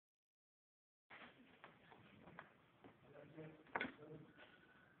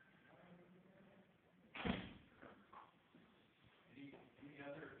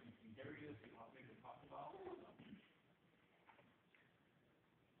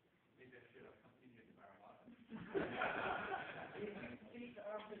should have continued marijuana. Did you speak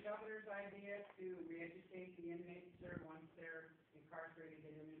of the governor's idea to re-educate the inmates, sir, once they're incarcerated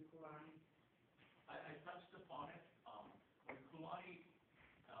in the new Kulani? I touched upon it. When Kulani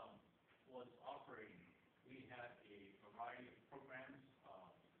was operating, we had a variety of programs.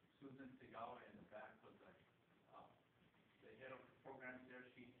 Susan Segawa in the back was the head of programs there.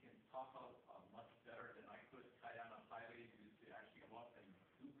 She can talk much better than I could. Tayana Hilo used to actually go up and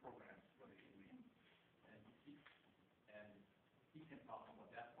do programs for the inmates. And he can talk about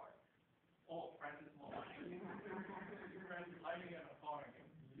that part. Oh, Francis Maloney. Francis hiding in a car.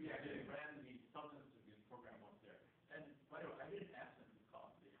 He actually ran the substance abuse program up there. And by the way, I didn't ask them to come.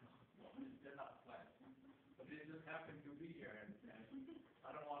 They're not planned. But they just happened to be here, and I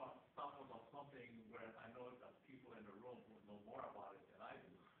don't want to talk about something where I know that people in the room who know more about it than I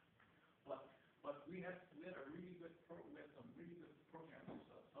do. But we had a really good we had some really good programs,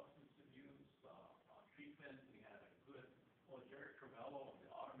 substance abuse treatment. We had a good Jerry Crivello, the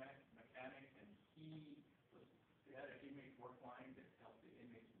auto mechanic, and we had an inmate work line that helped the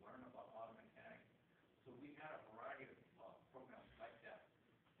inmates learn about auto mechanics. So we had a variety of programs like that.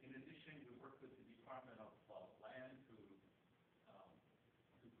 In addition, we worked with the Department of Land to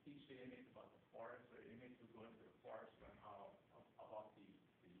teach the inmates about the forest. So the inmates would go into the forest, learn about the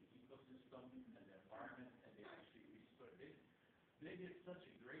ecosystem and the environment, and they actually restored it. They did such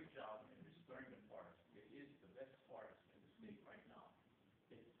a great job in restoring the forest. It is the best forest in the state right now.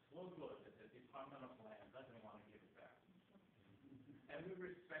 It's so good that the Department of Land doesn't want to give it back. And we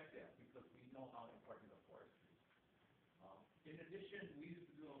respect that because we know how important the forest is. In addition, we used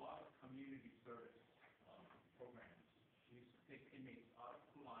to do a lot of community service programs. We used to take inmates out of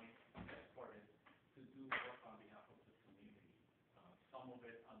Kulani and export it to do work on behalf of the community. Some of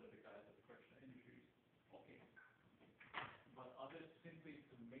it under the guise of correctional industries, okay. But others simply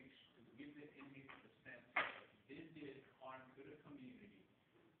to give the inmates the sense that they did harm to the community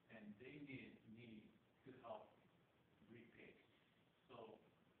and they need to help repay. So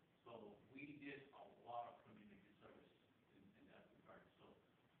we did a lot of community service in that regard. So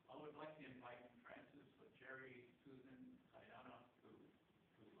I would like to invite Francis, Jerry, Susan, Tayana to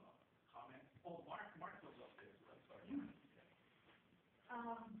comment. Oh, Mark was up there, so I'm sorry.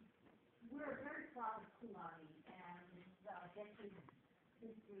 We're very proud of Kulani and Dept's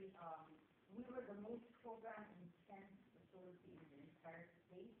history. We were the most program-intense facility in the entire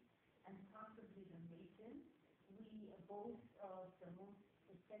state and possibly the nation. We boast of the most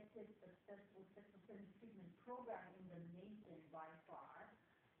effective, successful sex offender treatment program in the nation by far.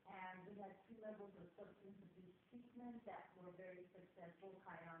 And we had 2 levels of substance abuse treatment that were very successful.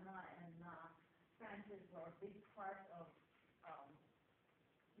 Kayana and Francis were a big part of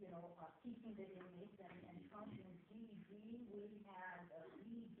teaching the inmates and counting GED. We had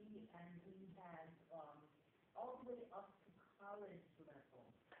ED and we had all the way up to college level.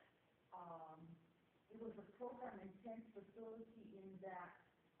 It was a program-intense facility in that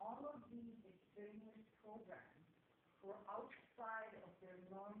all of these extraneous programs were outside of their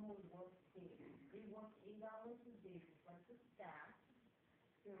normal work days. They worked 8 hours a day, like the staff.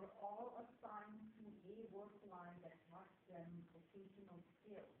 They were all assigned to a work line that taught them vocational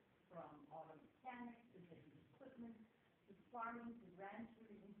skills, from auto mechanics to heavy equipment, to farming, to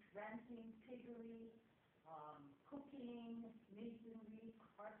ranching, piggery, cooking, masonry,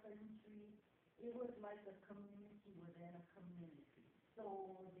 carpentry. It was like a community within a community.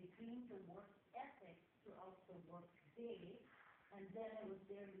 So they gained the work ethic throughout the work day, and then it was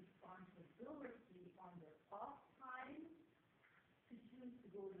their responsibility on their off time to choose to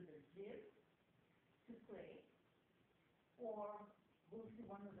go to the gym to play or go to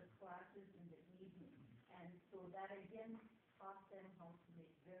one of the classes in the evening. And so that again taught them how to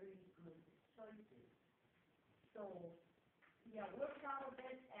make very good choices. So yeah, we're proud of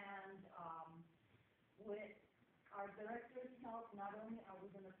it, and with our director's help, not only are we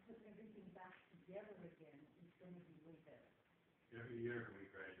going to put everything back together again, it's going to be way better. Every year we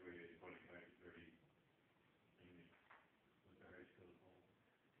graduate 25 to 30 inmates with our high school home.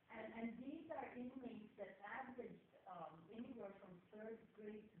 And these are inmates that averaged anywhere from 3rd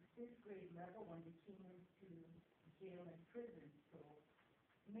grade to 5th grade level when they came into jail and prison. So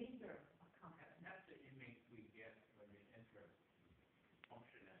major accomplishment. That's the inmates we get when they enter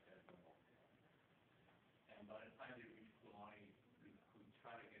function at that level. And by the time they reach Kulani, we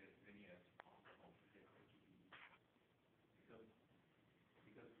try to get as many as possible to get their GED. Because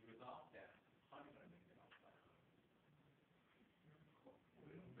without that, how are you going to make it outside?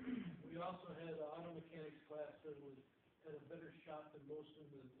 We also had an auto mechanics class that had a better shot than most in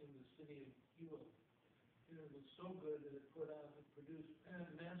the city of Hilo. It was so good that it produced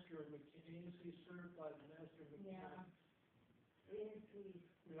master master of mechanics, he's certified master of Yeah. mechanics. Increase.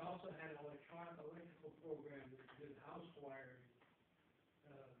 We also had an electrical program that did house wiring.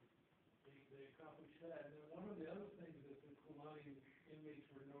 They accomplished that. And then one of the other things that the Kulani inmates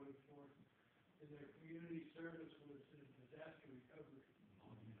were noted for in their community service was in disaster recovery.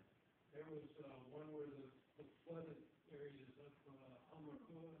 There was one where the flooded areas of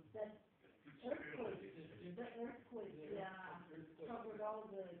Abercrombie. That earthquake, yeah, covered all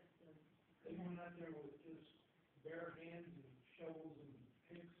the. They went out there with just bare hands and shovels and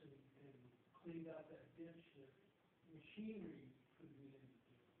picks and cleaned out that ditch that machinery couldn't get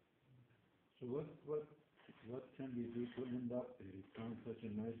into. So what can we do to end up there? It sounds such a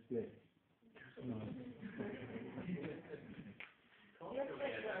nice place.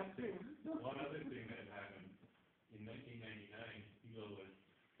 One other thing that happened, in 1999, Hilo was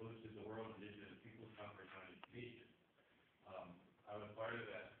hosted the World Indigenous Peoples Conference on Education. I was part of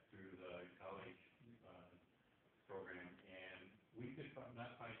that through the college program, and we could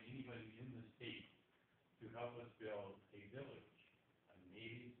not find anybody in the state to help us build a village, a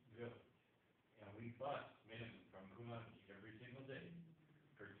native village. And we bused men from Kulani every single day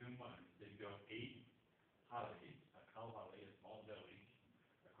for 2 months. They built 8 holidays, a cow holiday, a small village,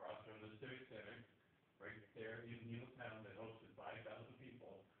 across from the civic center, right there in Hilo town that hosted 5,000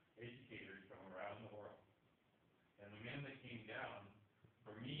 people, educators from around the world. And the men that came down,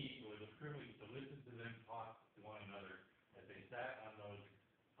 for me, it was a privilege to listen to them talk to one another as they sat on those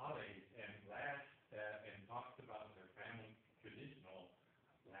holidays and lashed and talked about their family traditional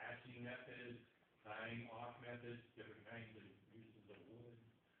lashing methods, tying off methods, different kinds of uses of wood.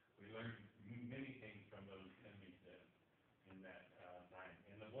 We learned many things from those inmates in that time.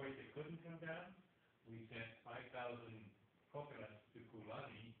 And the boys that couldn't come down, we sent 5,000 coconuts to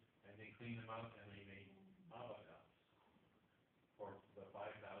Kulani, and they cleaned them out and they made avocados for the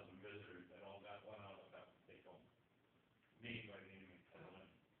 5,000 visitors that all got one avocado to take home. Made by the inmates.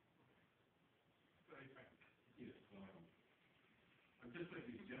 Yes, I'm just like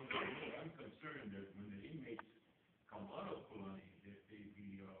these gentlemen, I'm concerned that when the inmates come out of Kulani, that they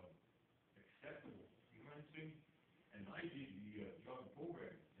be acceptable, you know what I'm saying? And I did the drug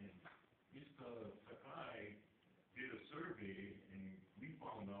program, and Mr. Sakai did a survey, and we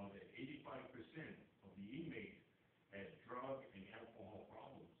found out that 85% of the inmates had drug and alcohol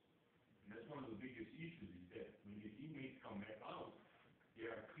problems. And that's one of the biggest issues is that when the inmates come back out,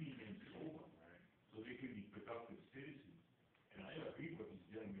 they are clean and sober, right? So they can be productive citizens. And I agree with these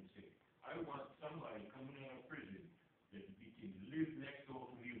gentlemen say. I want somebody coming out of prison that can live next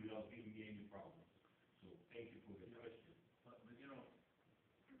door to me without giving me any problems. So thank you for the question. But you know,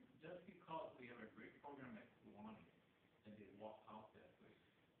 just because we have a great program at Kulani and they walk out that way,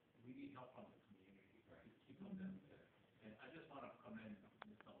 we need help from the community to keep them there. And I just want to commend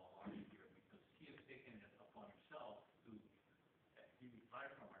Mr. Malari here because he has taken it upon himself to be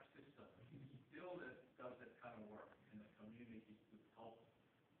retired from our system. He still does that kind of work in the community to help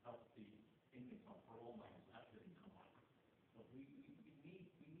the inmates on parole now after they come out. But we need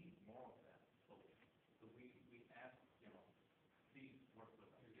more of that. So we ask, please work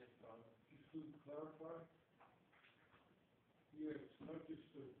with us. Just to clarify, yeah, it's not just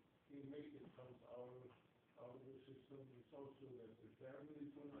the inmate that comes out of the system, it's also that the family is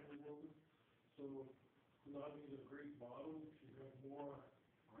going to work. So Kulani is a great model. You have more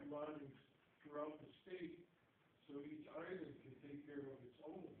Kulanis throughout the state, so each island can take care of its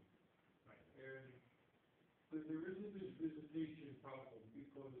own. Right. And but there isn't this visitation problem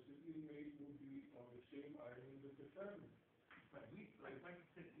because the inmate will be on the same island with the family. But like I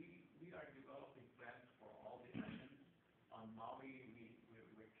said, we are developing plans for all the islands. On Maui,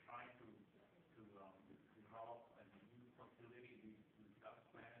 we're trying to develop a new facility. We've got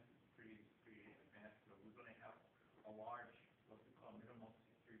plans pretty advanced. So we're going to have a large, what we call minimum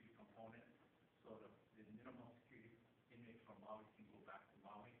security component. So the minimum security inmates from Maui can go back to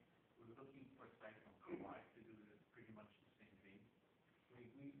Maui. We're looking for a site from Kauai to do pretty much the same thing.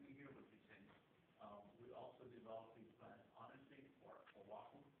 We hear what you're saying. We're also developing plans, honestly, for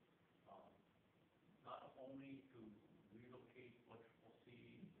Oahu, not only to relocate what we'll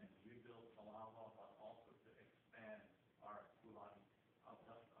see and rebuild Palava, but also to expand our Kulani,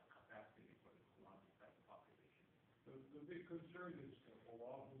 capacity for the Kulani population. The big concern is the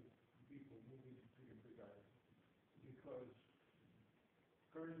Oahu people moving to the Big Island because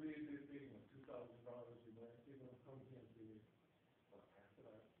currently they're paying $2,000 a month. They're going to come here and pay half of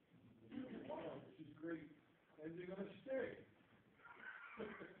that, which is great, and they're going to stay.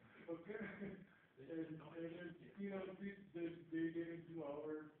 Okay, and they get into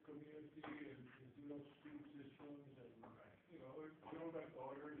our community and into those school systems, and they all got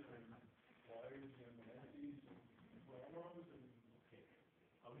daughters.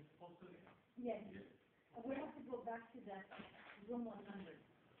 Yes, we have to go back to that room 100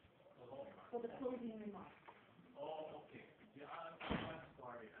 for the closing remarks. Oh,